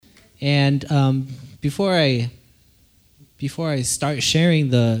And before I start sharing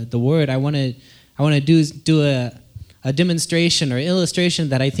the word, I want to do a demonstration or illustration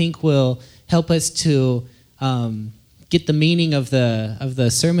that I think will help us to get the meaning of the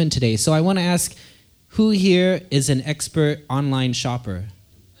sermon today. So I want to ask, who here is an expert online shopper?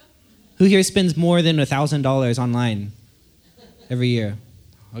 Who here spends more than $1,000 online every year?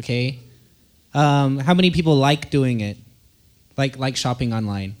 Okay. How many people like doing it? Like shopping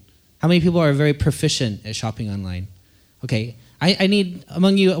online? How many people are very proficient at shopping online? Okay. I need,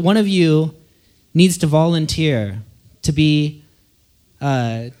 among you, one of you needs to volunteer to be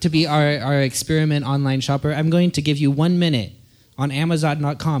our experiment online shopper. I'm going to give you 1 minute on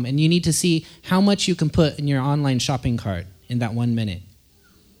Amazon.com, and you need to see how much you can put in your online shopping cart in that 1 minute.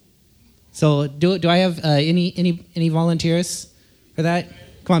 So do I have any volunteers for that?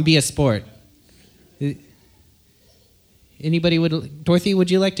 Come on, be a sport. Anybody Dorothy, would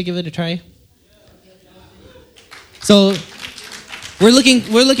you like to give it a try? So we're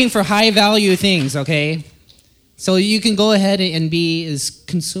looking for high value things, okay? So you can go ahead and be as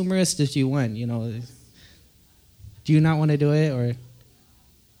consumerist as you want, you know. Do you not want to do it, or?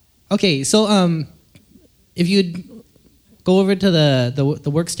 Okay, so if you'd go over to the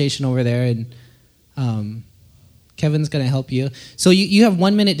workstation over there, and Kevin's gonna help you. So you have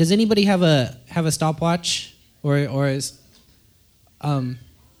 1 minute. Does anybody have a stopwatch, or is can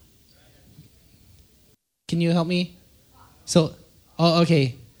you help me? So,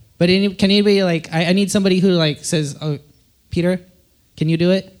 okay. But can anybody, I need somebody who says, oh, Peter, can you do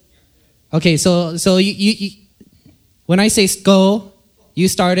it? Okay, so you when I say go, you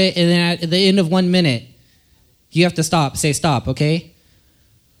start it, and then at the end of 1 minute, you have to stop. Say stop, okay?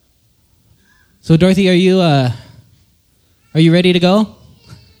 So Dorothy, are you ready to go?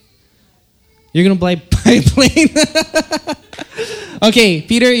 You're gonna by plane. Okay,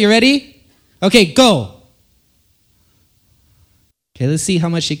 Peter, you ready? Okay, go. Okay, let's see how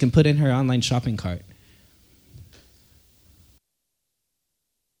much she can put in her online shopping cart.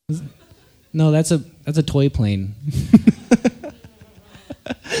 No, that's a toy plane.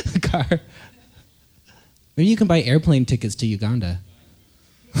 Car. Maybe you can buy airplane tickets to Uganda.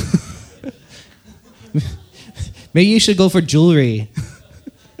 Maybe you should go for jewelry.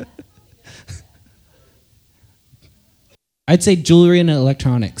 I'd say jewelry and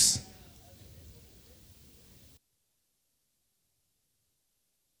electronics.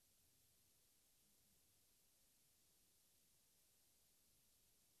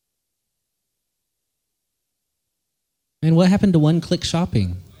 And what happened to one-click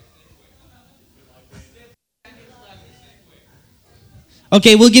shopping?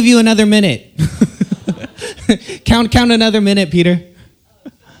 Okay, we'll give you another minute. Count another minute, Peter.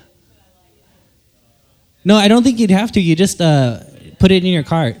 No, I don't think you'd have to. You just put it in your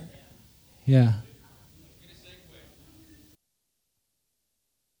cart. Yeah.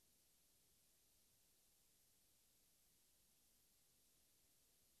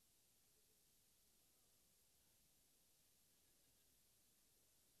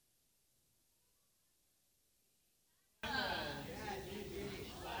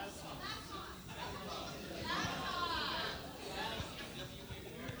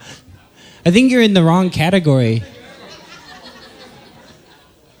 I think you're in the wrong category.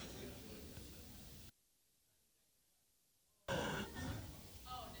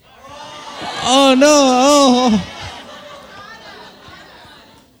 Oh no! Oh.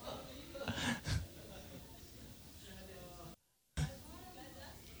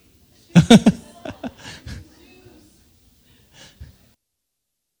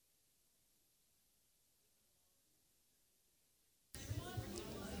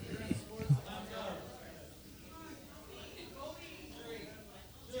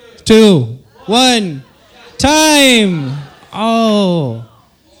 Two, one, time. Oh,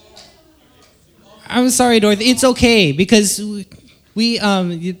 I'm sorry, Dorothy. It's okay because we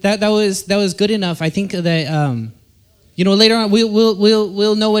that was good enough. I think that later on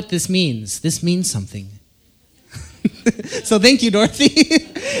we'll know what this means. This means something. So thank you, Dorothy.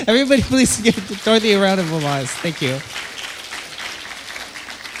 Everybody, please give Dorothy a round of applause. Thank you.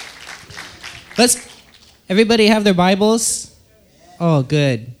 Let's everybody have their Bibles. Oh,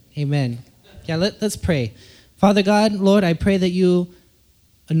 good. Amen. Yeah, let's pray. Father God, Lord, I pray that you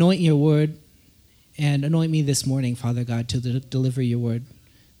anoint your word and anoint me this morning, Father God, to deliver your word.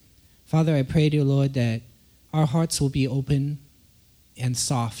 Father, I pray, dear Lord, that our hearts will be open and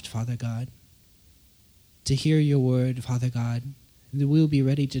soft, Father God, to hear your word, Father God, that we will be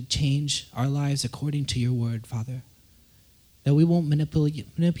ready to change our lives according to your word, Father. That we won't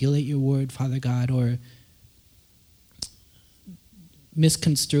manipulate your word, Father God, or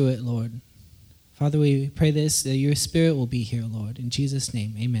misconstrue it, Lord. Father, we pray this, that your Spirit will be here, Lord. In Jesus'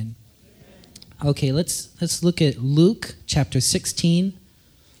 name, amen. Okay, let's look at Luke chapter 16,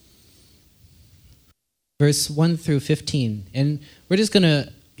 verse 1 through 15. And we're just going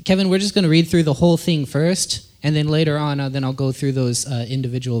to read through the whole thing first, and then later on, then I'll go through those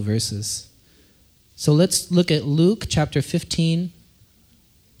individual verses. So let's look at Luke chapter 16,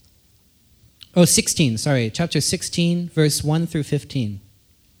 chapter 16, verse 1 through 15.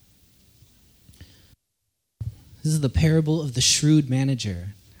 This is the parable of the shrewd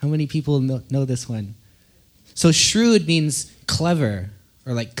manager. How many people know this one? So shrewd means clever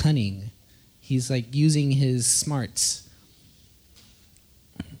or like cunning. He's like using his smarts.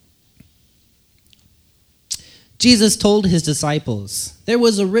 Jesus told his disciples, there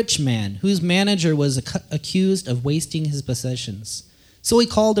was a rich man whose manager was accused of wasting his possessions. So he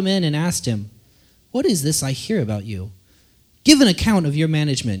called him in and asked him, what is this I hear about you? Give an account of your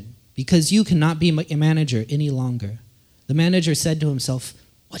management, because you cannot be a manager any longer. The manager said to himself,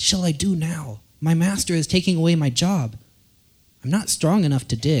 what shall I do now? My master is taking away my job. I'm not strong enough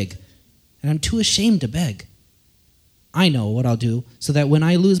to dig, and I'm too ashamed to beg. I know what I'll do, so that when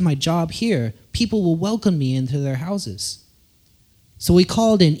I lose my job here, people will welcome me into their houses. So he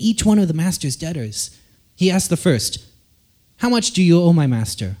called in each one of the master's debtors. He asked the first, how much do you owe my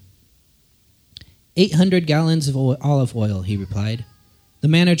master? 800 gallons of olive oil, he replied. The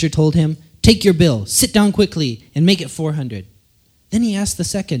manager told him, take your bill, sit down quickly, and make it 400. Then he asked the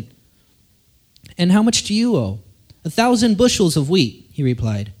second, and how much do you owe? 1,000 bushels of wheat, he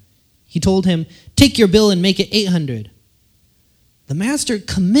replied. He told him, take your bill and make it 800. The master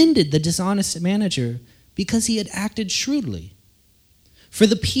commended the dishonest manager because he had acted shrewdly. For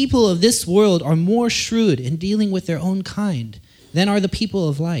the people of this world are more shrewd in dealing with their own kind than are the people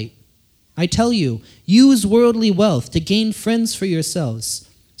of light. I tell you, use worldly wealth to gain friends for yourselves,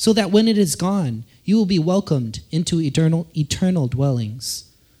 so that when it is gone, you will be welcomed into eternal dwellings.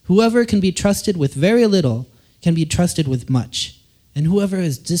 Whoever can be trusted with very little can be trusted with much, and whoever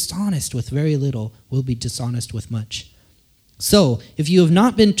is dishonest with very little will be dishonest with much. So, if you have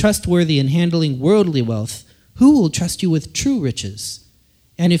not been trustworthy in handling worldly wealth, who will trust you with true riches?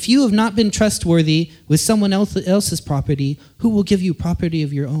 And if you have not been trustworthy with someone else's property, who will give you property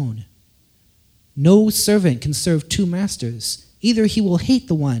of your own? No servant can serve two masters. Either he will hate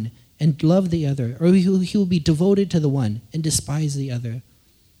the one and love the other, or he will be devoted to the one and despise the other.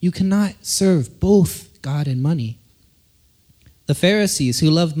 You cannot serve both God and money. The Pharisees, who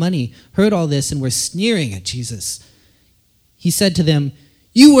loved money, heard all this and were sneering at Jesus. He said to them,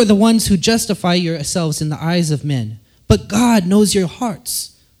 you are the ones who justify yourselves in the eyes of men, but God knows your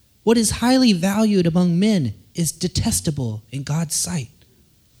hearts. What is highly valued among men is detestable in God's sight.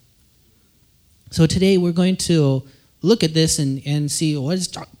 So today we're going to look at this and see, what is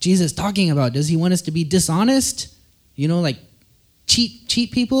Jesus talking about? Does he want us to be dishonest? Like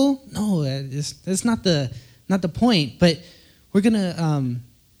cheat people? No, that's not the point. But we're gonna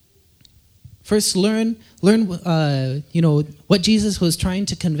first learn what Jesus was trying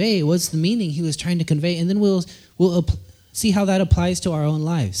to convey. What's the meaning he was trying to convey, and then we'll see how that applies to our own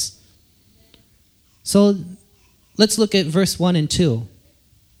lives. So let's look at verse 1 and 2.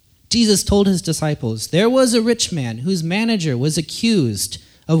 Jesus told his disciples, there was a rich man whose manager was accused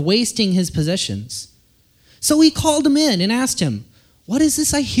of wasting his possessions. So he called him in and asked him, what is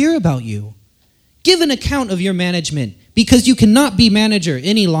this I hear about you? Give an account of your management, because you cannot be manager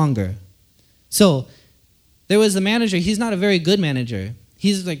any longer. So there was the manager. He's not a very good manager.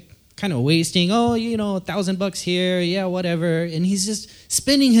 He's like kind of wasting, $1,000 here, yeah, whatever. And he's just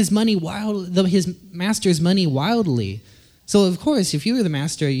spending his money his master's money wildly. So, of course, if you were the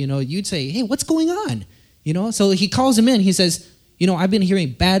master, you'd say, hey, what's going on? So he calls him in. He says, I've been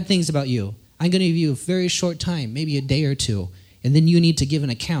hearing bad things about you. I'm going to give you a very short time, maybe a day or two, and then you need to give an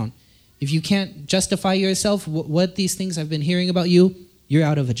account. If you can't justify yourself what these things I've been hearing about you, you're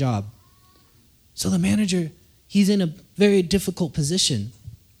out of a job. So the manager, he's in a very difficult position.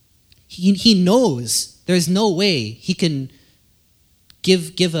 He knows there's no way he can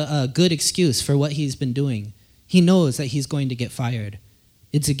give a good excuse for what he's been doing. He knows that he's going to get fired.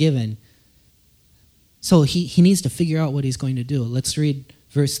 It's a given. So he needs to figure out what he's going to do. Let's read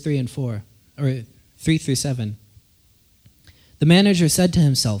verse 3 and 4, or 3 through 7. The manager said to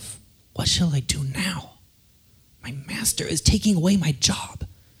himself, what shall I do now? My master is taking away my job.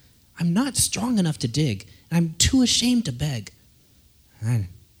 I'm not strong enough to dig, and I'm too ashamed to beg.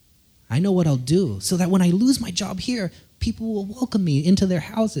 I know what I'll do, so that when I lose my job here, people will welcome me into their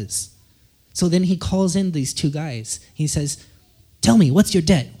houses. So then he calls in these two guys. He says, tell me, what's your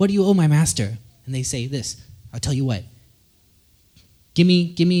debt? What do you owe my master? And they say this, I'll tell you what. give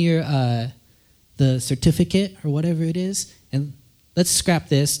me your the certificate or whatever it is, and let's scrap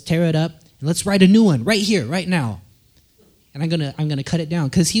this, tear it up, and let's write a new one right here, right now. And I'm gonna cut it down,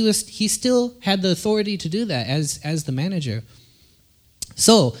 because he still had the authority to do that as the manager.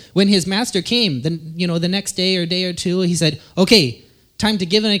 So when his master came, then the next day or day or two, he said, "Okay, time to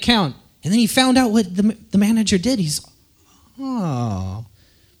give an account." And then he found out what the manager did. He's, oh,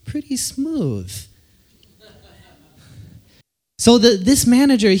 pretty smooth. So this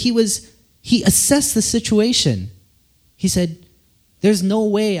manager, he assessed the situation. He said, "There's no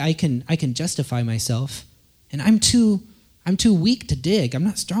way I can justify myself, and I'm too weak to dig. I'm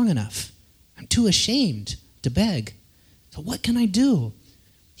not strong enough. I'm too ashamed to beg. So what can I do?"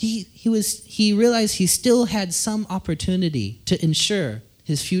 He realized he still had some opportunity to ensure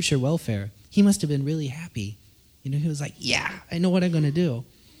his future welfare. He must have been really happy. He was like, "Yeah, I know what I'm going to do."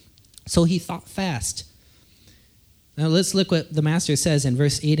 So he thought fast. Now let's look what the master says in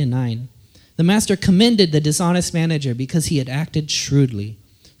verse 8 and 9. The master commended the dishonest manager because he had acted shrewdly.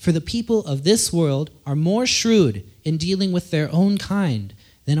 For the people of this world are more shrewd in dealing with their own kind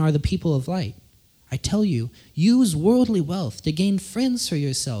than are the people of light. I tell you, use worldly wealth to gain friends for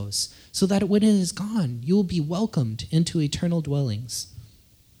yourselves, so that when it is gone, you will be welcomed into eternal dwellings.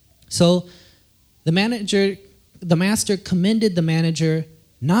 So the master commended the manager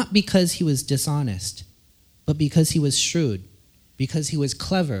not because he was dishonest, but because he was shrewd, because he was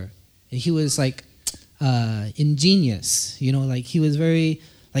clever, and he was ingenious. He was very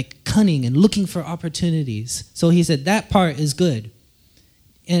cunning and looking for opportunities. So he said that part is good.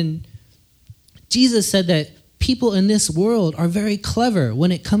 And Jesus said that people in this world are very clever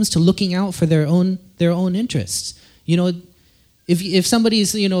when it comes to looking out for their own interests. If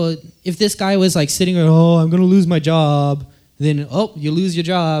somebody's, if this guy was sitting there, "Oh, I'm going to lose my job," then, "Oh, you lose your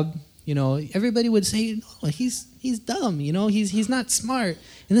job," everybody would say, "No, he's dumb, he's not smart."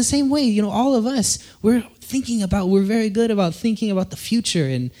 In the same way, all of us, we're very good about thinking about the future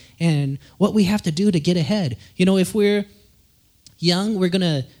and what we have to do to get ahead. If we're young, we're going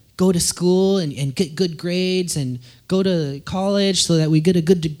to go to school and get good grades and go to college so that we get a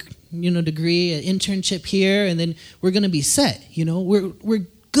good degree, an internship here, and then we're going to be set. We're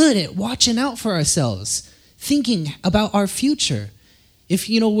good at watching out for ourselves, thinking about our future. If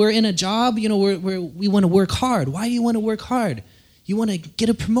we're in a job, we want to work hard. Why do you want to work hard? You want to get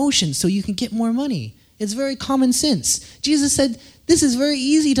a promotion so you can get more money. It's very common sense. Jesus said this is very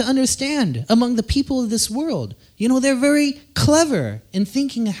easy to understand among the people of this world. They're very clever in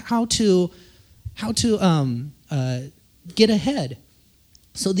thinking how to get ahead.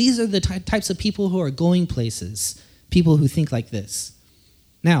 So these are the types of people who are going places, people who think like this.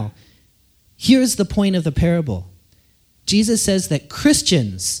 Now, here's the point of the parable. Jesus says that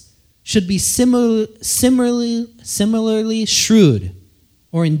Christians should be similarly shrewd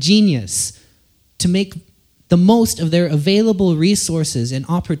or ingenious to make the most of their available resources and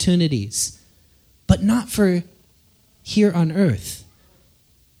opportunities, but not for here on earth,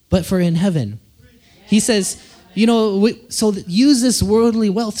 but for in heaven. He says, so use this worldly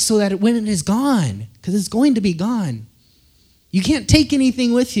wealth so that when it is gone, because it's going to be gone, you can't take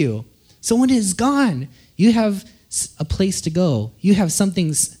anything with you. So when it is gone, you have a place to go. You have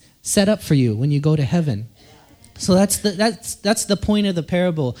something set up for you when you go to heaven. So that's the point of the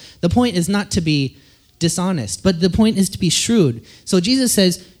parable. The point is not to be dishonest, but the point is to be shrewd. So Jesus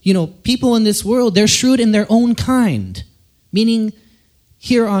says, people in this world, they're shrewd in their own kind, meaning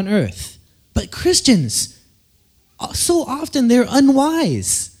here on earth. But Christians, so often they're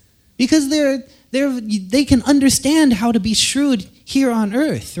unwise because they can understand how to be shrewd here on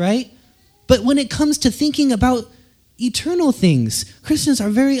earth, right? But when it comes to thinking about eternal things, Christians are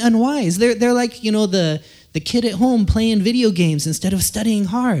very unwise. They're like, the kid at home playing video games instead of studying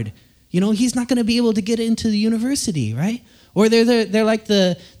hard. He's not going to be able to get into the university, right? Or they're like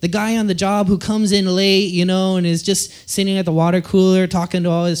the guy on the job who comes in late, and is just sitting at the water cooler talking to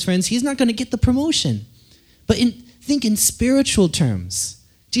all his friends. He's not going to get the promotion. But think in spiritual terms.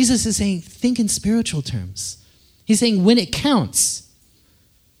 Jesus is saying, think in spiritual terms. He's saying when it counts,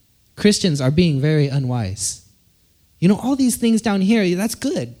 Christians are being very unwise. All these things down here, that's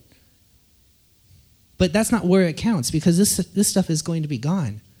good. But that's not where it counts, because this stuff is going to be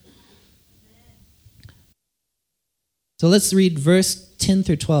gone. So let's read verse 10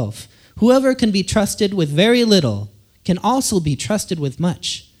 through 12. Whoever can be trusted with very little can also be trusted with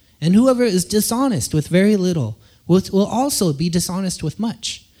much. And whoever is dishonest with very little will also be dishonest with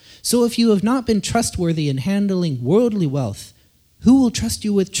much. So if you have not been trustworthy in handling worldly wealth, who will trust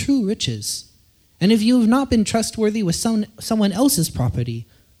you with true riches? And if you have not been trustworthy with someone else's property,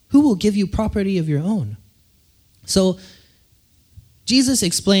 who will give you property of your own? So Jesus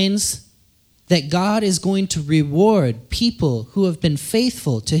explains that God is going to reward people who have been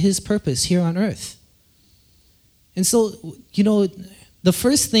faithful to his purpose here on earth. And so, the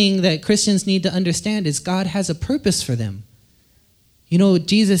first thing that Christians need to understand is God has a purpose for them.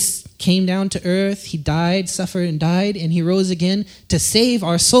 Jesus came down to earth, he died, suffered and died, and he rose again to save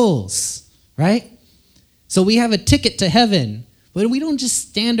our souls, right? So we have a ticket to heaven, but we don't just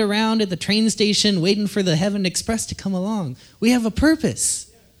stand around at the train station waiting for the Heaven Express to come along. We have a purpose.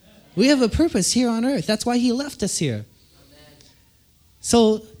 We have a purpose here on earth. That's why he left us here.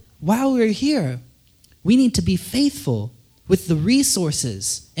 So while we're here, we need to be faithful with the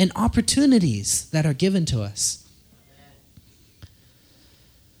resources and opportunities that are given to us.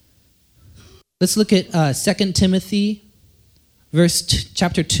 Let's look at 2 Timothy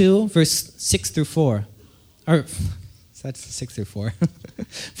chapter 2, verse 6 through 4. Or, that's 6 through 4.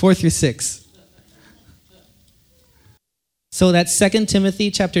 4 through 6. So that's 2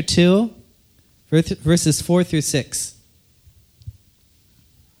 Timothy chapter 2, verses 4 through 6.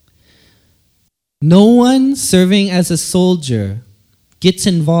 No one serving as a soldier gets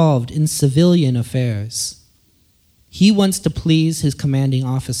involved in civilian affairs. He wants to please his commanding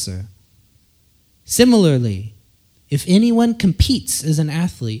officer. Similarly, if anyone competes as an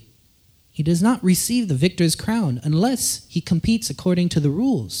athlete, he does not receive the victor's crown unless he competes according to the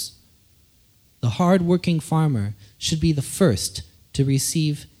rules. The hard-working farmer should be the first to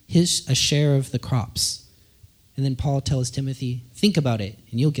receive a share of the crops. And then Paul tells Timothy, think about it,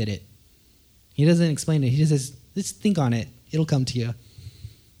 and you'll get it. He doesn't explain it. He just says, just think on it. It'll come to you.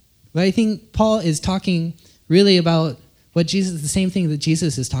 But I think Paul is talking really about the same thing that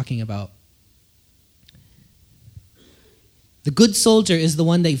Jesus is talking about. The good soldier is the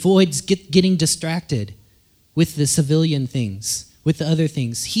one that avoids getting distracted with the civilian things, with the other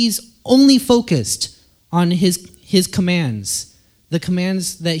things. He's only focused on his commands, the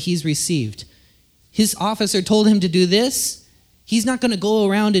commands that he's received. His officer told him to do this. He's not going to go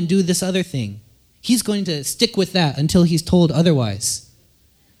around and do this other thing. He's going to stick with that until he's told otherwise.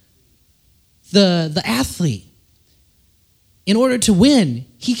 The athlete, in order to win,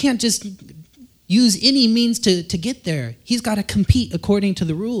 he can't just use any means to get there. He's got to compete according to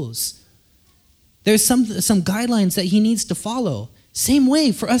the rules. There's some guidelines that he needs to follow. Same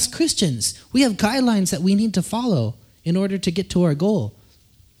way for us Christians. We have guidelines that we need to follow in order to get to our goal.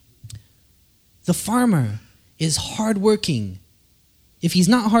 The farmer is hardworking. If he's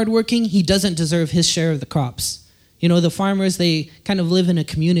not hardworking, he doesn't deserve his share of the crops. The farmers, they kind of live in a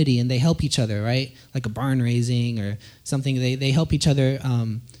community and they help each other, right? Like a barn raising or something. They help each other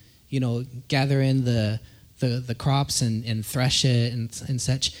gather in the crops and thresh it and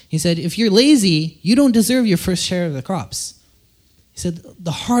such. He said, if you're lazy, you don't deserve your first share of the crops. He said,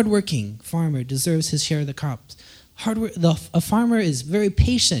 the hardworking farmer deserves his share of the crops. A farmer is very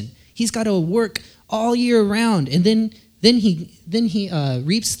patient. He's got to work all year round, and then he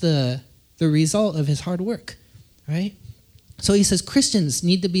reaps the result of his hard work, right? So he says Christians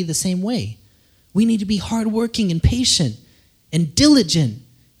need to be the same way. We need to be hardworking and patient and diligent,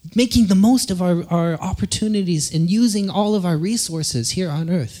 making the most of our opportunities and using all of our resources here on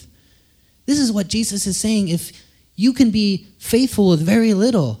earth. This is what Jesus is saying. If you can be faithful with very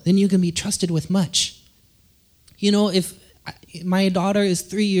little, then you can be trusted with much. If my daughter is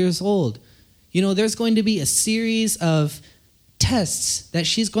 3 years old, there's going to be a series of tests that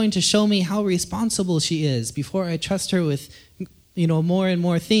she's going to show me how responsible she is before I trust her with, more and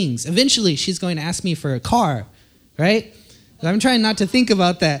more things. Eventually, she's going to ask me for a car, right? I'm trying not to think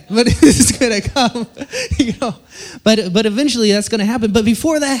about that, but it's going to come, But eventually that's going to happen. But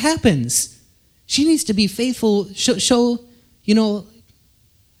before that happens, she needs to be faithful, show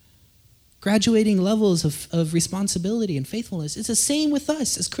graduating levels of responsibility and faithfulness. It's the same with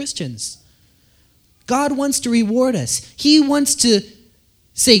us as Christians. God wants to reward us. He wants to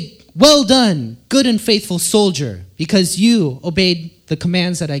say, well done, good and faithful soldier, because you obeyed the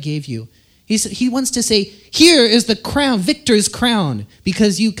commands that I gave you. He wants to say, here is the crown, victor's crown,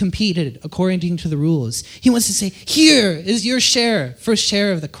 because you competed according to the rules. He wants to say, here is your first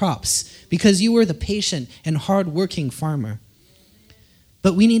share of the crops, because you were the patient and hardworking farmer.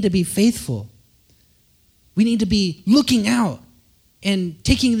 But we need to be faithful. We need to be looking out and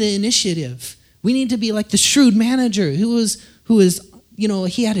taking the initiative. We need to be like the shrewd manager who was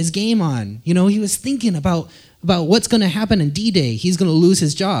he had his game on. He was thinking about what's going to happen on D-Day. He's going to lose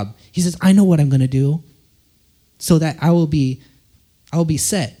his job. He says, I know what I'm going to do so that I will be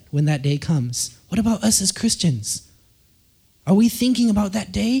set when that day comes. What about us as Christians? Are we thinking about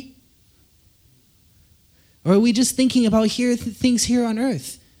that day? Or are we just thinking about things here on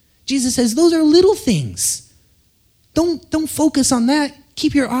earth? Jesus says, those are little things. Don't focus on that.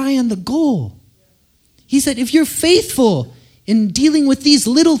 Keep your eye on the goal. He said, if you're faithful in dealing with these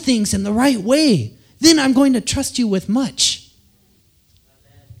little things in the right way, then I'm going to trust you with much.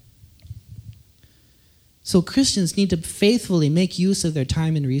 So Christians need to faithfully make use of their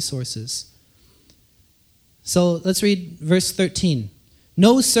time and resources. So let's read verse 13.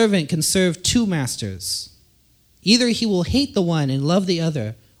 No servant can serve two masters. Either he will hate the one and love the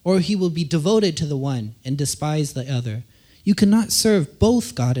other, or he will be devoted to the one and despise the other. You cannot serve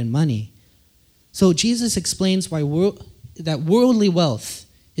both God and money. So Jesus explains why that worldly wealth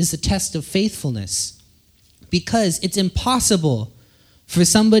is the test of faithfulness, because it's impossible for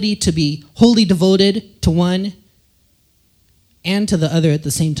somebody to be wholly devoted to one and to the other at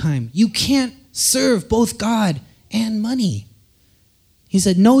the same time. You can't serve both God and money. He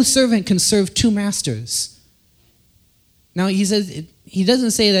said, no servant can serve two masters. Now, he says, he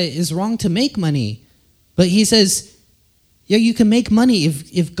doesn't say that it's wrong to make money, but he says, yeah, you can make money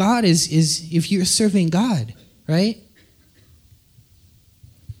if God if you're serving God, right?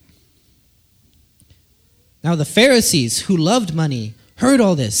 Now, the Pharisees who loved money heard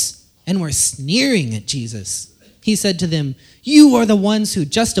all this and were sneering at Jesus. He said to them, you are the ones who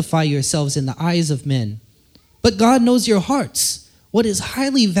justify yourselves in the eyes of men, but God knows your hearts. What is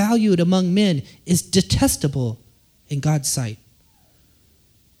highly valued among men is detestable in God's sight.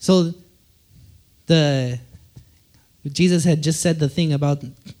 So Jesus had just said the thing about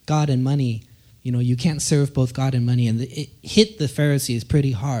God and money. You know, you can't serve both God and money. And it hit the Pharisees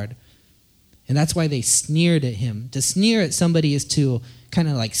pretty hard. And that's why they sneered at him. To sneer at somebody is to kind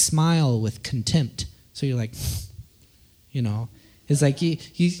of like smile with contempt. So you're like, you know, it's like,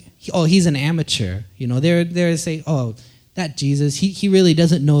 he's an amateur. You know, they're to say, oh, that Jesus, he really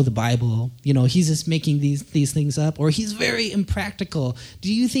doesn't know the Bible. You know, he's just making these things up. Or he's very impractical.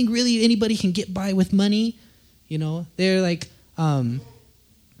 Do you think really anybody can get by with money? You know, they're like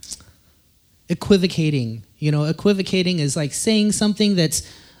equivocating. You know, equivocating is like saying something that's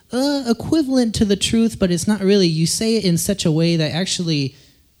equivalent to the truth, but it's not really. You say it in such a way that actually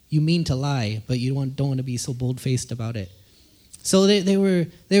you mean to lie, but you don't want to be so bold-faced about it. So they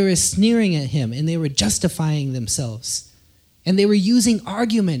were sneering at him, and they were justifying themselves. And they were using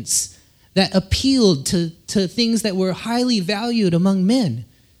arguments that appealed to things that were highly valued among men.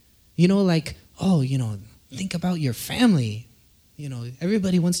 You know, like, oh, you know, think about your family. You know,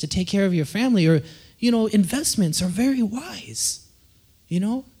 everybody wants to take care of your family. Or, you know, investments are very wise. You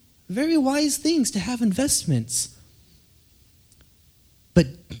know, very wise things to have investments. But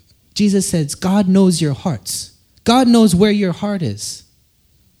Jesus says, God knows your hearts. God knows where your heart is.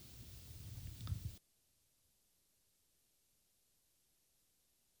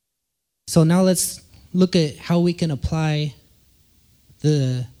 So now let's look at how we can apply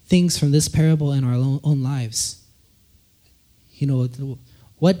the things from this parable in our own lives. You know,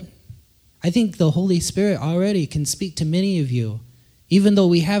 what I think the Holy Spirit already can speak to many of you, even though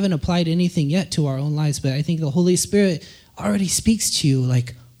we haven't applied anything yet to our own lives. But I think the Holy Spirit already speaks to you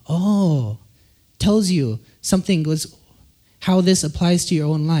like, oh, tells you something was how this applies to your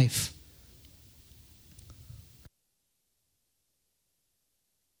own life.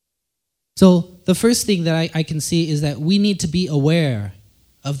 So the first thing that I can see is that we need to be aware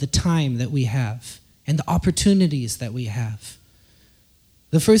of the time that we have and the opportunities that we have.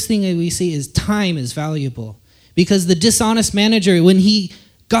 The first thing that we see is time is valuable, because the dishonest manager, when he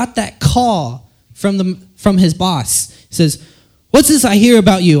got that call from his boss, says, what's this I hear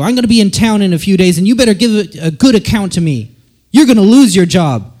about you? I'm going to be in town in a few days, and you better give a good account to me. You're going to lose your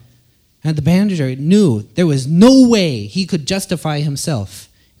job. And the manager knew there was no way he could justify himself.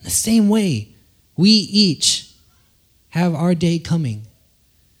 In the same way, we each have our day coming.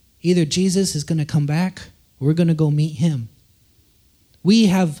 Either Jesus is going to come back, or we're going to go meet him. We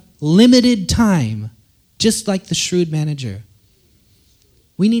have limited time, just like the shrewd manager.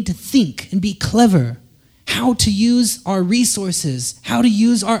 We need to think and be clever how to use our resources, how to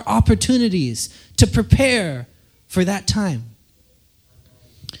use our opportunities to prepare for that time.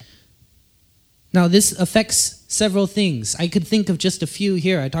 Now, this affects several things. I could think of just a few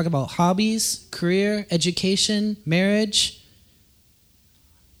here. I talk about hobbies, career, education, marriage.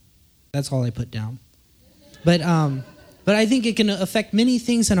 That's all I put down. But I think it can affect many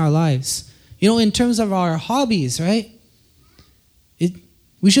things in our lives. You know, in terms of our hobbies, right?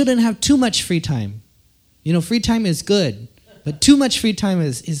 We shouldn't have too much free time. You know, free time is good, but too much free time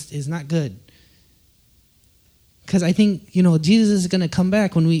is not good. Because I think, you know, Jesus is going to come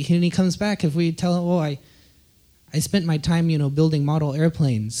back. When he comes back, if we tell him, oh, I spent my time, you know, building model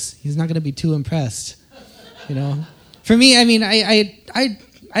airplanes, he's not going to be too impressed, you know. For me, I mean, I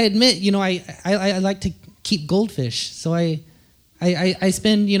admit, you know, I like to keep goldfish. So I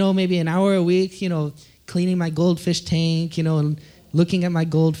spend, maybe an hour a week, cleaning my goldfish tank, and looking at my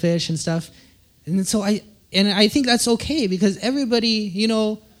goldfish and stuff. And so I think that's okay because everybody,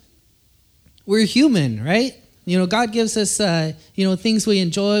 we're human, right? God gives us, things we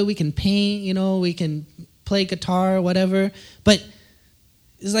enjoy. We can paint, we can play guitar, whatever. But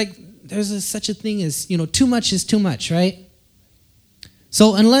it's like there's such a thing as, too much is too much, right?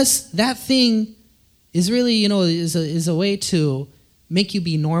 So unless that thing is really, is a way to make you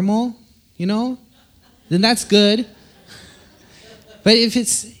be normal, then that's good. But if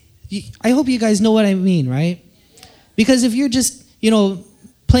it's, I hope you guys know what I mean, right? Because if you're just,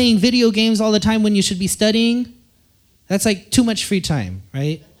 playing video games all the time when you should be studying, that's like too much free time,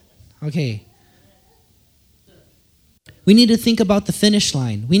 right? Okay. We need to think about the finish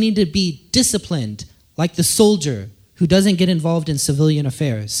line. We need to be disciplined, like the soldier who doesn't get involved in civilian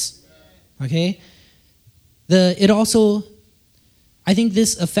affairs. Okay? I think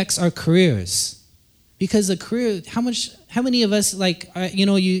this affects our careers. Because a career, how many of us,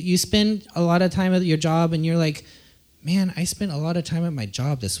 you spend a lot of time at your job and you're like, man, I spent a lot of time at my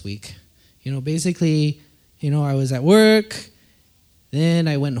job this week. Basically, I was at work, then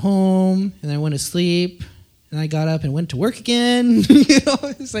I went home, and then I went to sleep, and I got up and went to work again.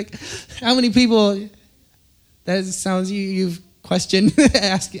 It's like, how many people, that sounds, you've questioned,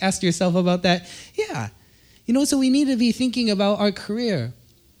 ask yourself about that. Yeah. So we need to be thinking about our career.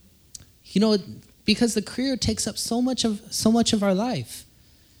 Because the career takes up so much of our life.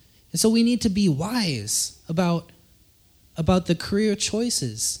 And so we need to be wise about the career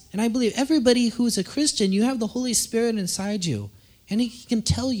choices. And I believe everybody who's a Christian, you have the Holy Spirit inside you, and He can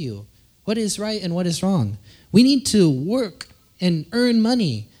tell you what is right and what is wrong. We need to work and earn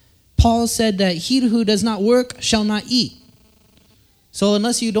money. Paul said that he who does not work shall not eat. So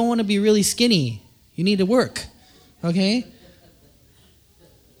unless you don't want to be really skinny, you need to work, okay?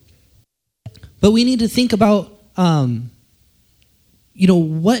 But we need to think about,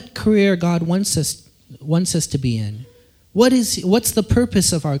 what career God wants us to be in. What's the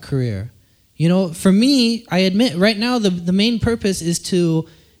purpose of our career? For me, I admit right now the main purpose is to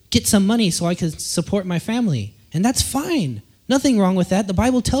get some money so I can support my family. And that's fine. Nothing wrong with that. The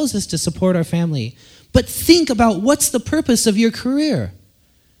Bible tells us to support our family. But think about what's the purpose of your career.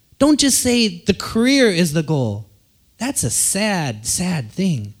 Don't just say the career is the goal. That's a sad, sad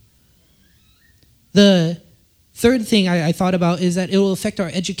thing. The third thing I thought about is that it will affect our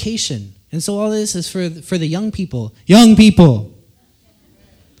education. And so all this is for the young people. Young people!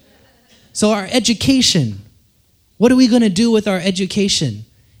 So our education, what are we going to do with our education?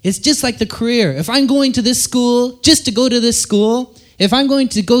 It's just like the career. If I'm going to this school just to go to this school, if I'm going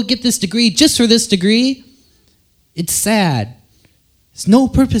to go get this degree just for this degree, it's sad. There's no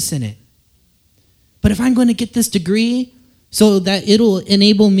purpose in it. But if I'm going to get this degree so that it'll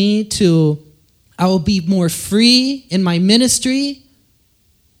enable me I will be more free in my ministry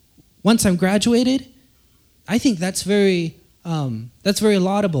once I'm graduated, I think that's very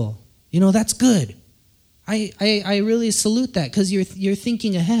laudable. That's good. I really salute that because you're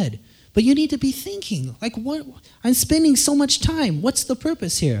thinking ahead. But you need to be thinking, like, what? I'm spending so much time. What's the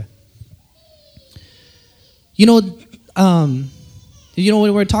purpose here? When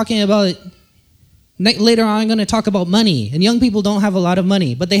we're talking about later on, I'm going to talk about money. And young people don't have a lot of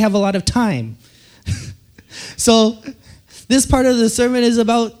money, but they have a lot of time. So this part of the sermon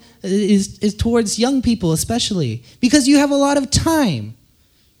is towards young people especially, because you have a lot of time.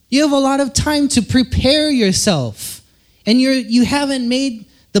 You have a lot of time to prepare yourself, and you haven't made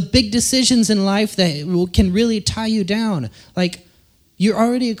the big decisions in life that can really tie you down. Like, you're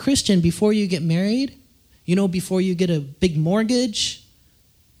already a Christian before you get married, before you get a big mortgage,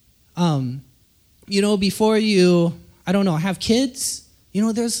 before you, have kids.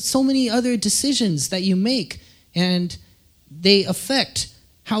 There's so many other decisions that you make, and they affect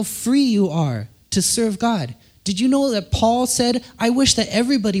how free you are to serve God. Did you know that Paul said, I wish that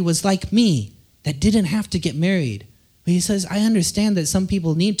everybody was like me, that didn't have to get married? But he says, I understand that some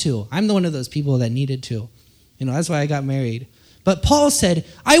people need to. I'm one of those people that needed to. That's why I got married. But Paul said,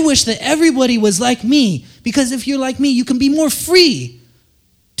 I wish that everybody was like me, because if you're like me, you can be more free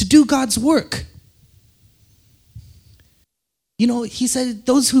to do God's work. He said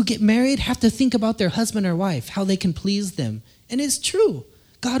those who get married have to think about their husband or wife, how they can please them. And it's true.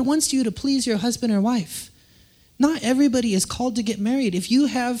 God wants you to please your husband or wife. Not everybody is called to get married. If you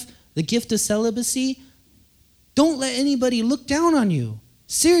have the gift of celibacy, don't let anybody look down on you.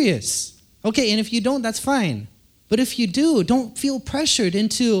 Serious. Okay, and if you don't, that's fine. But if you do, don't feel pressured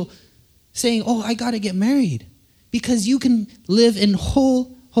into saying, I got to get married. Because you can live in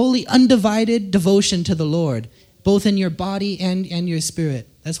whole holy, undivided devotion to the Lord, both in your body and your spirit.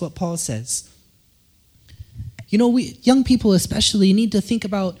 That's what Paul says. You know, we young people especially need to think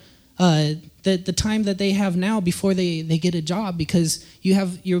about the time that they have now before they get a job, because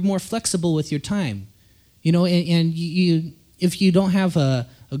you're more flexible with your time. You know, and you if you don't have a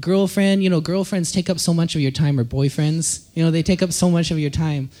girlfriend, you know, girlfriends take up so much of your time, or boyfriends, you know, they take up so much of your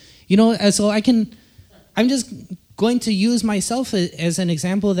time. You know, so I'm just going to use myself as an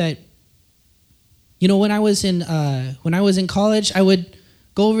example that, you know, when I was in college, I would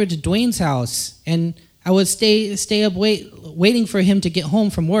go over to Dwayne's house and I would stay up waiting for him to get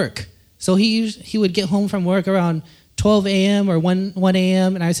home from work. So he would get home from work around 12 a.m. or 1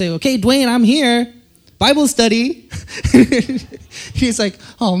 a.m. and I'd say, okay, Dwayne, I'm here. Bible study. He's like,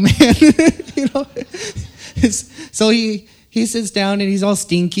 oh man, you know. So he sits down and he's all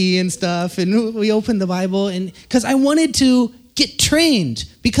stinky and stuff, and we open the Bible, and because I wanted to get trained,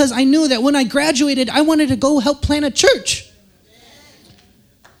 because I knew that when I graduated, I wanted to go help plant a church.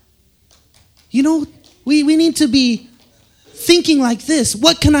 You know, we need to be thinking like this.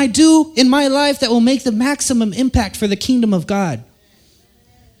 What can I do in my life that will make the maximum impact for the kingdom of God?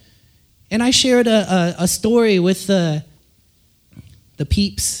 And I shared a story with the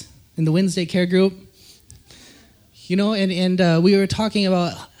peeps in the Wednesday care group. You know, and we were talking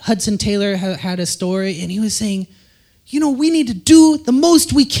about Hudson Taylor had a story, and he was saying, you know, we need to do the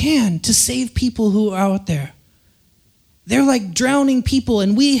most we can to save people who are out there. They're like drowning people,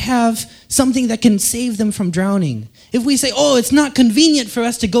 and we have something that can save them from drowning. If we say, oh, it's not convenient for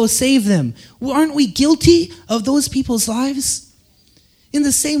us to go save them, well, aren't we guilty of those people's lives? In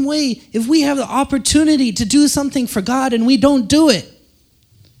the same way, if we have the opportunity to do something for God and we don't do it,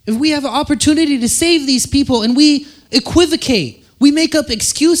 if we have an opportunity to save these people and we equivocate, we make up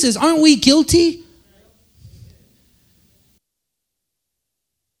excuses, aren't we guilty?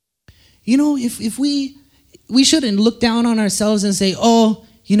 You know, if we shouldn't look down on ourselves and say, oh,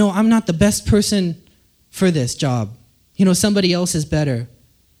 you know, I'm not the best person for this job. You know, somebody else is better.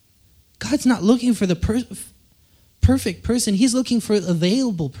 God's not looking for the perfect person. He's looking for an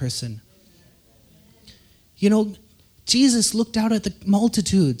available person. You know, Jesus looked out at the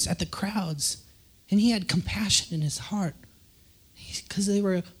multitudes, at the crowds, and he had compassion in his heart because they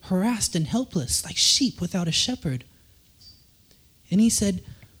were harassed and helpless, like sheep without a shepherd. And he said,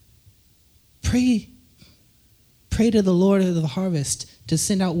 pray to the Lord of the harvest to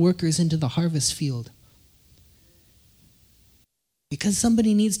send out workers into the harvest field. Because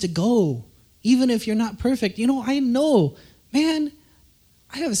somebody needs to go. Even if you're not perfect. You know, I know, man,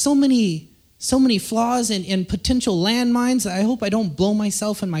 I have so many flaws and potential landmines that I hope I don't blow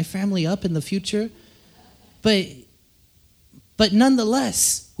myself and my family up in the future. But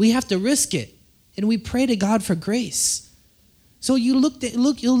nonetheless, we have to risk it. And we pray to God for grace. So you look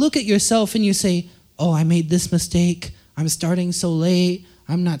at yourself and you say, oh, I made this mistake. I'm starting so late.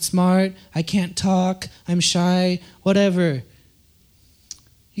 I'm not smart. I can't talk. I'm shy. Whatever.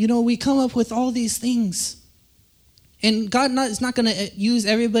 You know, we come up with all these things. And God is not going to use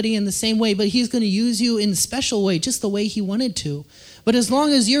everybody in the same way, but he's going to use you in a special way, just the way he wanted to. But as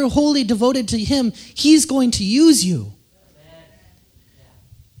long as you're wholly devoted to him, he's going to use you.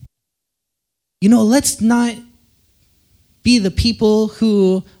 You know, let's not be the people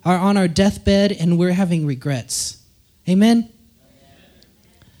who are on our deathbed and we're having regrets. Amen?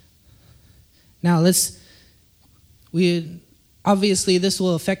 Now, obviously this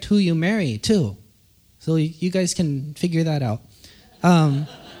will affect who you marry too. So you guys can figure that out.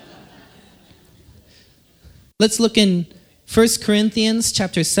 Let's look in 1 Corinthians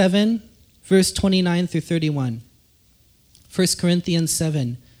chapter 7, verse 29 through 31. 1 Corinthians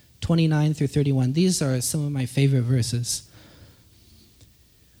 7, 29 through 31. These are some of my favorite verses.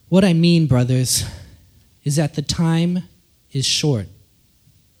 What I mean, brothers, is that the time is short.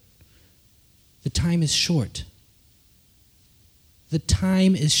 The time is short. The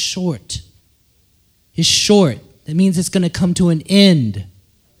time is short. It's short. That means it's going to come to an end.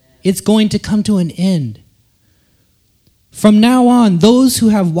 It's going to come to an end. From now on, those who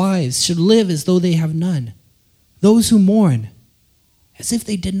have wives should live as though they have none. Those who mourn, as if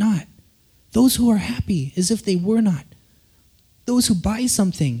they did not. Those who are happy, as if they were not. Those who buy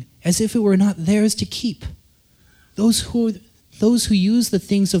something, as if it were not theirs to keep. Those who use the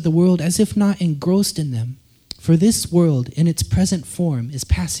things of the world as if not engrossed in them. For this world, in its present form, is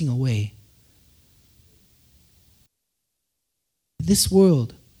passing away. This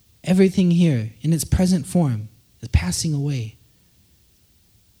world, everything here, in its present form, is passing away.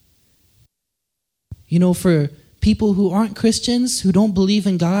 You know, for people who aren't Christians, who don't believe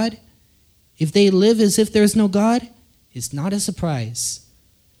in God, if they live as if there's no God, it's not a surprise.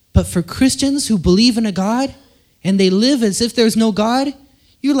 But for Christians who believe in a God and they live as if there's no God,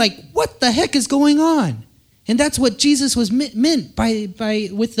 you're like, what the heck is going on? And that's what Jesus was meant by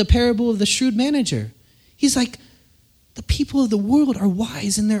with the parable of the shrewd manager. He's like, the people of the world are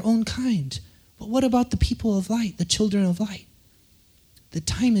wise in their own kind. But what about the people of light, the children of light? The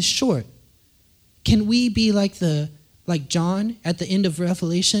time is short. Can we be like John at the end of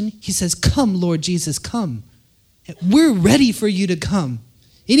Revelation? He says, come, Lord Jesus, come. We're ready for you to come.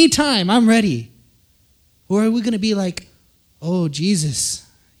 Anytime, I'm ready. Or are we going to be like, oh, Jesus,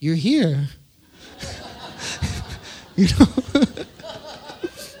 you're here.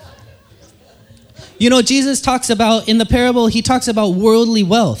 Jesus talks about, in the parable, he talks about worldly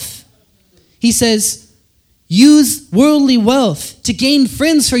wealth. He says, use worldly wealth to gain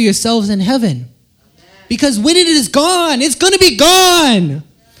friends for yourselves in heaven. Because when it is gone, it's going to be gone.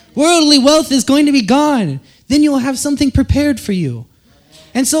 Worldly wealth is going to be gone. Then you'll have something prepared for you.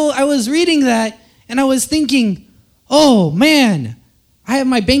 And so I was reading that, and I was thinking, oh, man, I have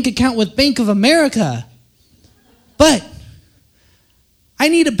my bank account with Bank of America. But I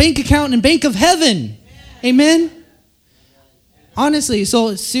need a bank account in Bank of Heaven. Amen? Honestly,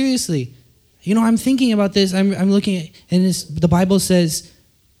 so seriously, I'm thinking about this. I'm looking at, and the Bible says,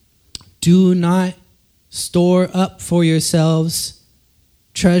 do not store up for yourselves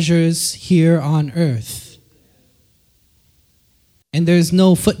treasures here on earth. And there's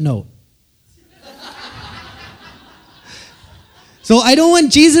no footnote. So I don't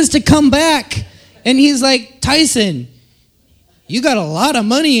want Jesus to come back and he's like, Tyson, you got a lot of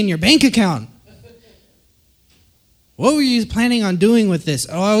money in your bank account. What were you planning on doing with this?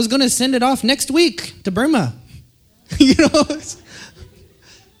 Oh, I was going to send it off next week to Burma.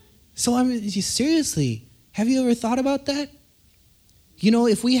 So seriously, have you ever thought about that?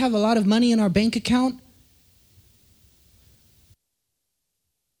 If we have a lot of money in our bank account,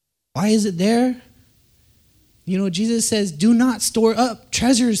 why is it there? Jesus says, do not store up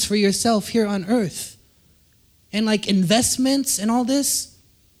treasures for yourself here on earth. And like investments and all this.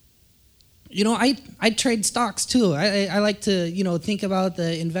 I trade stocks too. I like to, think about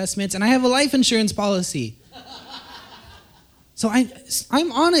the investments. And I have a life insurance policy. So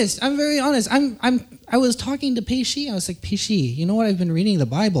I'm honest. I'm very honest. I was talking to Pei Shi. I was like, Pei Shi, you know what? I've been reading the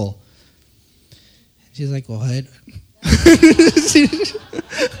Bible. She's like, what?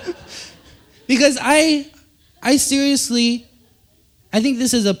 Because I seriously, I think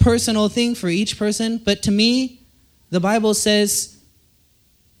this is a personal thing for each person. But to me, the Bible says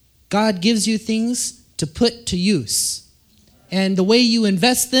God gives you things to put to use. And the way you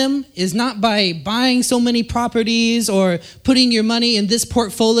invest them is not by buying so many properties or putting your money in this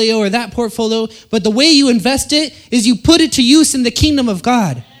portfolio or that portfolio, but the way you invest it is you put it to use in the kingdom of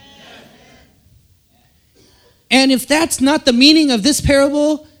God. And if that's not the meaning of this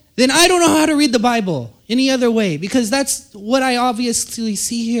parable, then I don't know how to read the Bible any other way, because that's what I obviously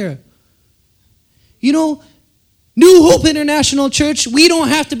see here. New Hope International Church, we don't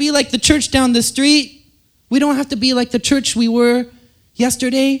have to be like the church down the street. We don't have to be like the church we were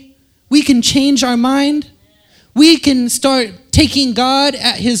yesterday. We can change our mind. We can start taking God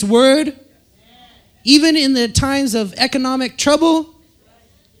at his word. Even in the times of economic trouble,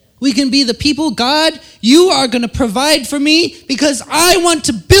 we can be the people, God, you are going to provide for me because I want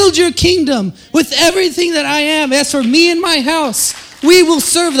to build your kingdom with everything that I am. As for me and my house, we will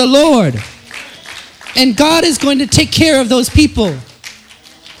serve the Lord. And God is going to take care of those people.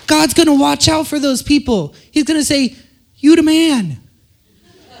 God's going to watch out for those people. He's going to say, you the man.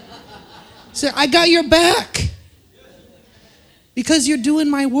 Say, I got your back. Because you're doing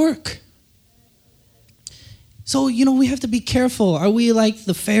my work. So, we have to be careful. Are we like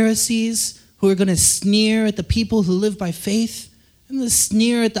the Pharisees who are going to sneer at the people who live by faith? And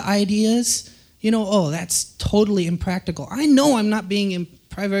sneer at the ideas? That's totally impractical. I know I'm not being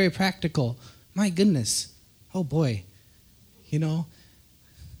very practical. My goodness. Oh boy.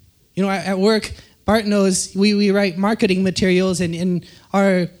 At work, Bart knows we write marketing materials and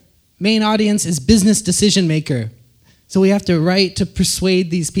our main audience is business decision maker. So we have to write to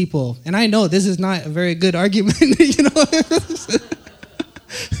persuade these people. And I know this is not a very good argument,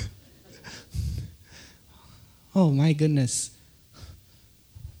 Oh my goodness.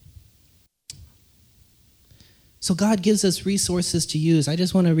 So God gives us resources to use. I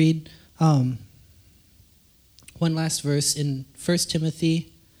just want to read one last verse in 1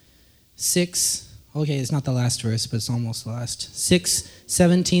 Timothy 6. Okay, it's not the last verse, but it's almost the last.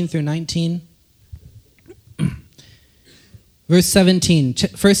 6:17 through 19. Verse 17,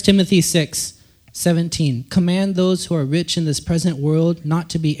 1 Timothy 6:17. Command those who are rich in this present world not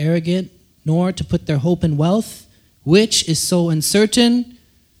to be arrogant, nor to put their hope in wealth, which is so uncertain,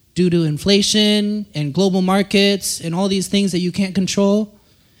 due to inflation and global markets and all these things that you can't control,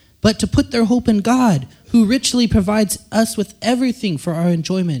 but to put their hope in God, who richly provides us with everything for our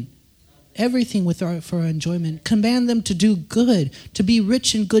enjoyment. Everything for our enjoyment. Command them to do good, to be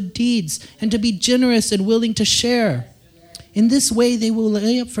rich in good deeds, and to be generous and willing to share. In this way, they will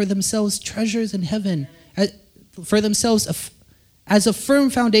lay up for themselves treasures in heaven, for themselves as a firm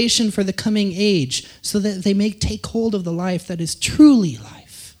foundation for the coming age, so that they may take hold of the life that is truly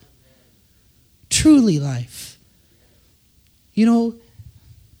life. Truly life. You know,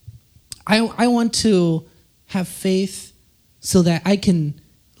 I want to have faith so that I can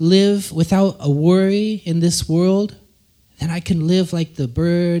live without a worry in this world, and I can live like the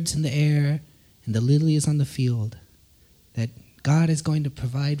birds in the air and the lilies on the field, that God is going to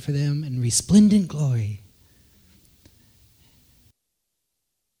provide for them in resplendent glory.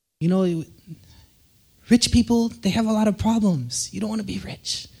 You know, rich people, they have a lot of problems. You don't want to be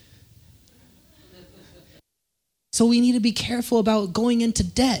rich. So we need to be careful about going into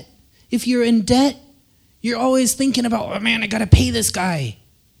debt. If you're in debt, you're always thinking about, oh man, I got to pay this guy.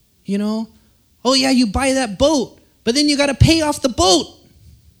 You know? Oh yeah, you buy that boat, but then you got to pay off the boat.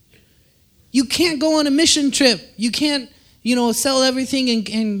 You can't go on a mission trip. You can't, sell everything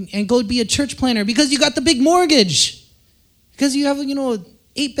and go be a church planner because you got the big mortgage. Because you have,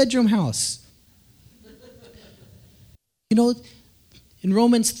 8-bedroom house. In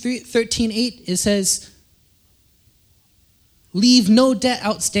Romans 13:8, it says, leave no debt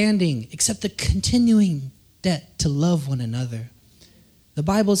outstanding except the continuing debt to love one another. The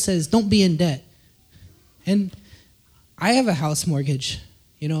Bible says, don't be in debt. And I have a house mortgage,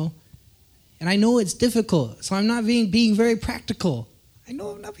 and I know it's difficult, so I'm not being very practical. I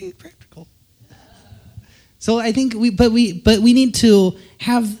know I'm not being practical. So I think we need to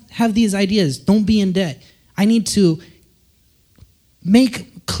have these ideas. Don't be in debt. I need to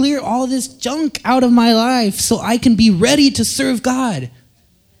make clear all this junk out of my life so I can be ready to serve God.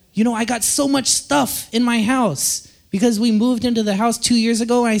 I got so much stuff in my house because we moved into the house 2 years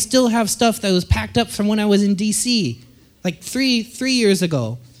ago, and I still have stuff that was packed up from when I was in D.C., like three years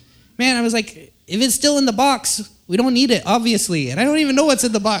ago. Man, I was like, if it's still in the box, we don't need it, obviously. And I don't even know what's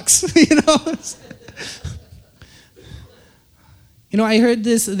in the box, I heard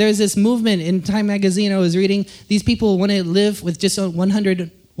there's this movement in Time magazine I was reading. These people want to live with just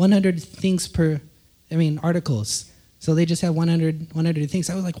 100 things articles. So they just have 100 things.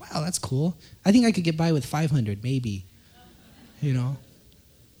 I was like, wow, that's cool. I think I could get by with 500, maybe,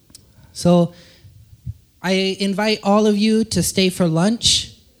 So I invite all of you to stay for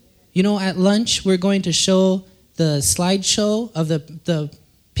lunch. At lunch, we're going to show the slideshow of the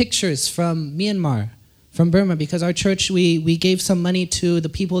pictures from Myanmar, from Burma, because our church, we gave some money to the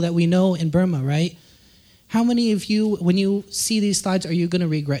people that we know in Burma, right? How many of you, when you see these slides, are you going to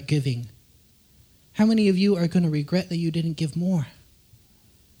regret giving? How many of you are going to regret that you didn't give more?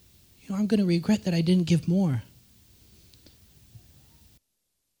 I'm going to regret that I didn't give more.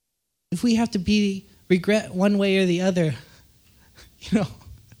 If we have to regret one way or the other,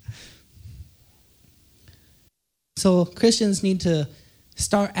 So Christians need to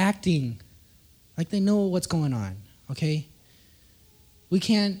start acting like they know what's going on, okay? We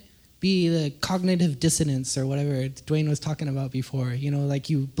can't be the cognitive dissonance or whatever Dwayne was talking about before.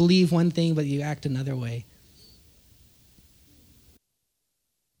 Like you believe one thing, but you act another way.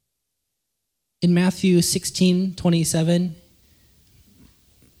 In Matthew 16:27,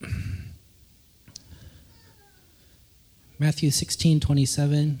 Matthew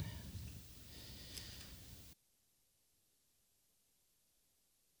 16:27,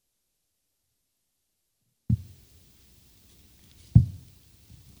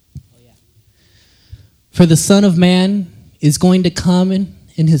 for the Son of Man is going to come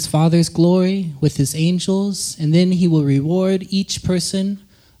in his Father's glory with his angels, and then he will reward each person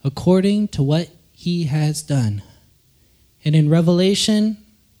according to what he has done. And in Revelation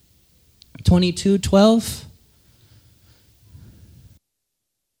 22:12,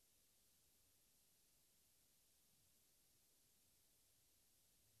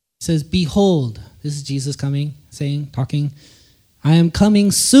 it says, behold, this is Jesus talking, I am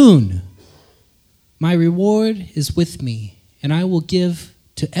coming soon. My reward is with me, and I will give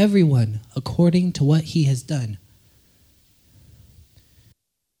to everyone according to what he has done.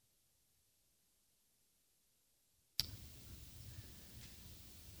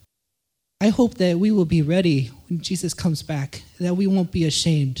 I hope that we will be ready when Jesus comes back, that we won't be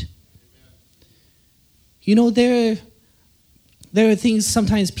ashamed. There are things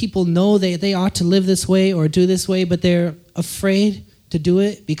sometimes people know they ought to live this way or do this way, but they're afraid to do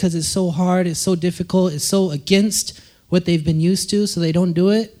it because it's so hard, it's so difficult, it's so against what they've been used to, so they don't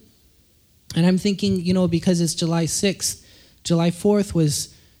do it. And I'm thinking, because it's July 6th, July 4th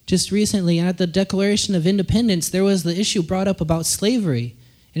was just recently, and at the Declaration of Independence, there was the issue brought up about slavery.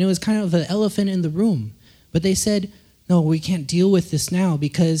 And it was kind of an elephant in the room. But they said, no, we can't deal with this now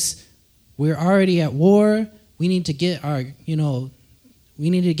because we're already at war. We need to get we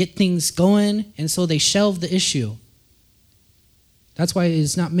need to get things going. And so they shelved the issue. That's why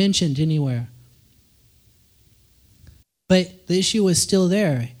it's not mentioned anywhere. But the issue was still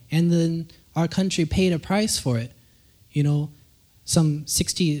there. And then our country paid a price for it, some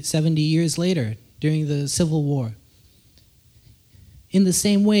 60, 70 years later during the Civil War. In the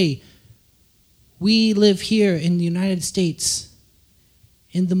same way, we live here in the United States,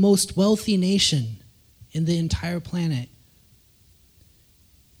 in the most wealthy nation in the entire planet.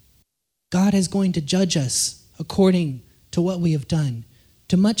 God is going to judge us according to what we have done.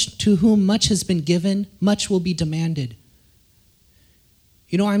 To whom much has been given, much will be demanded.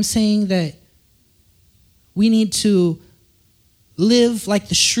 I'm saying that we need to live like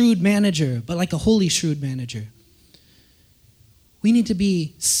the shrewd manager, but like a holy shrewd manager. We need to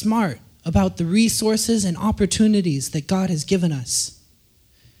be smart about the resources and opportunities that God has given us.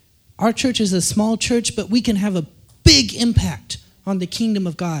 Our church is a small church, but we can have a big impact on the kingdom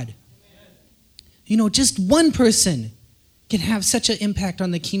of God. Just one person can have such an impact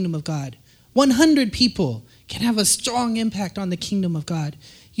on the kingdom of God. 100 people can have a strong impact on the kingdom of God.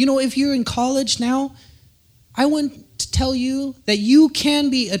 If you're in college now, I want to tell you that you can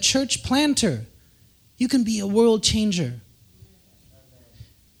be a church planter. You can be a world changer.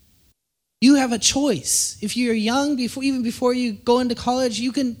 You have a choice. If you're young, even before you go into college,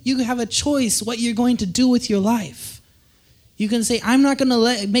 you have a choice what you're going to do with your life. You can say, I'm not going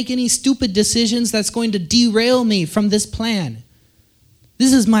to make any stupid decisions that's going to derail me from this plan.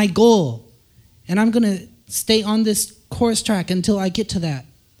 This is my goal. And I'm going to stay on this course track until I get to that.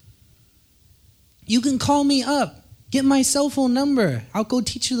 You can call me up. Get my cell phone number. I'll go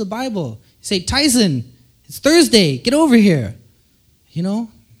teach you the Bible. Say, Tyson, it's Thursday. Get over here.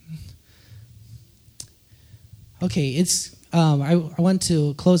 Okay, I want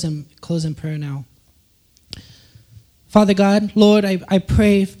to close in prayer now. Father God, Lord, I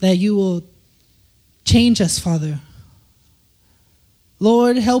pray that you will change us, Father.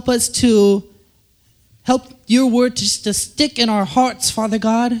 Lord, help us to help your word to stick in our hearts, Father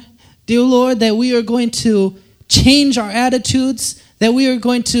God. Dear Lord, that we are going to change our attitudes, that we are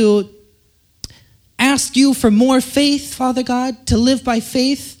going to ask you for more faith, Father God, to live by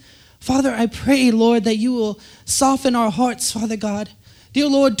faith. Father, I pray, Lord, that you will soften our hearts, Father God. Dear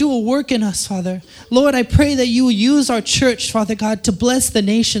Lord, do a work in us, Father. Lord, I pray that you will use our church, Father God, to bless the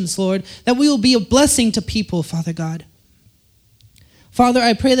nations, Lord, that we will be a blessing to people, Father God. Father,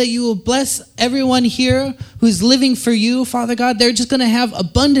 I pray that you will bless everyone here who's living for you, Father God. They're just going to have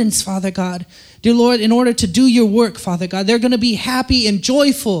abundance, Father God. Dear Lord, in order to do your work, Father God, they're going to be happy and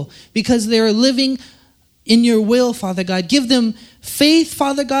joyful because they're living in your will, Father God. Give them faith,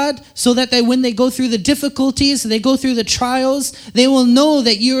 Father God, so that when they go through the difficulties, they go through the trials, they will know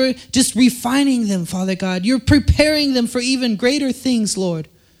that you're just refining them, Father God. You're preparing them for even greater things, Lord.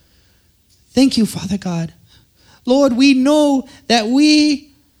 Thank you, Father God. Lord, we know that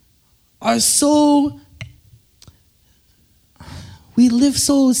we live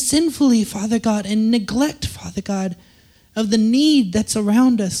so sinfully, Father God, and neglect, Father God, of the need that's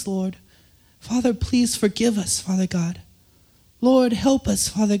around us, Lord. Father, please forgive us, Father God. Lord, help us,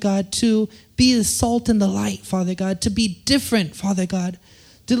 Father God, to be the salt and the light, Father God, to be different, Father God.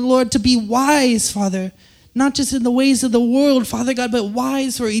 Lord, to be wise, Father, not just in the ways of the world, Father God, but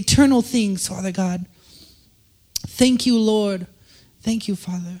wise for eternal things, Father God. Thank you, Lord. Thank you,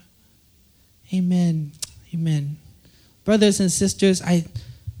 Father. Amen. Amen. Brothers and sisters, I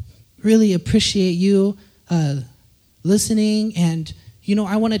really appreciate you listening. And,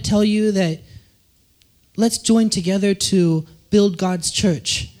 I want to tell you that let's join together to build God's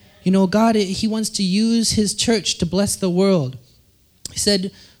church. God, he wants to use his church to bless the world. He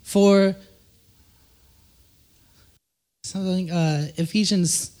said for something,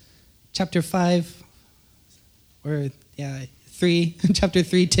 Ephesians chapter 5, or 3, chapter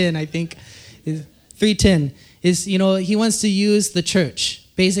 3:10, I think, is 3:10 is, he wants to use the church.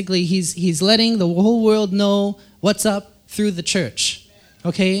 Basically, he's letting the whole world know what's up through the church.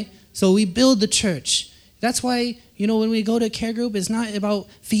 Okay? So we build the church. That's why, when we go to a care group, it's not about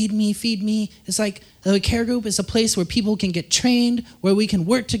feed me. It's like a care group is a place where people can get trained, where we can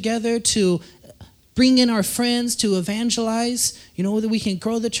work together to bring in our friends, to evangelize, that we can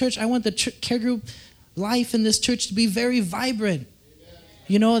grow the church. I want the care group life in this church to be very vibrant.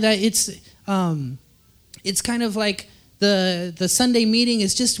 That it's kind of like the Sunday meeting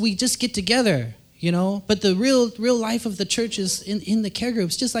is just, we just get together, you know. But the real life of the church is in the care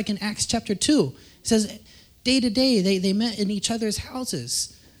groups, just like in Acts chapter 2. It says day to day they met in each other's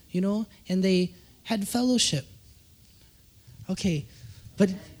houses, you know, and they had fellowship. Okay, but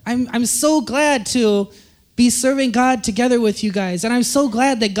I'm so glad to be serving God together with you guys. And I'm so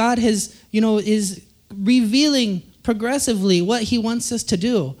glad that God has, you know, is revealing progressively what he wants us to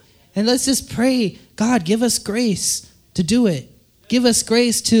do. And let's just pray, God, give us grace to do it. Give us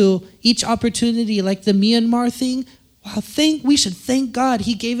grace to each opportunity, like the Myanmar thing. Wow, we should thank God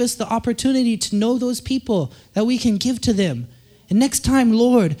he gave us the opportunity to know those people, that we can give to them. And next time,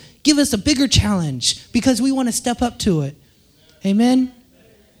 Lord, give us a bigger challenge because we want to step up to it. Amen?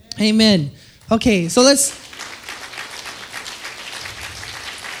 Amen. Okay, so let's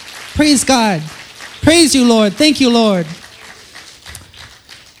praise God. Praise you, Lord. Thank you, Lord.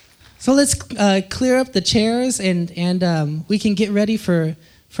 So let's clear up the chairs and we can get ready for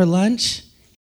lunch.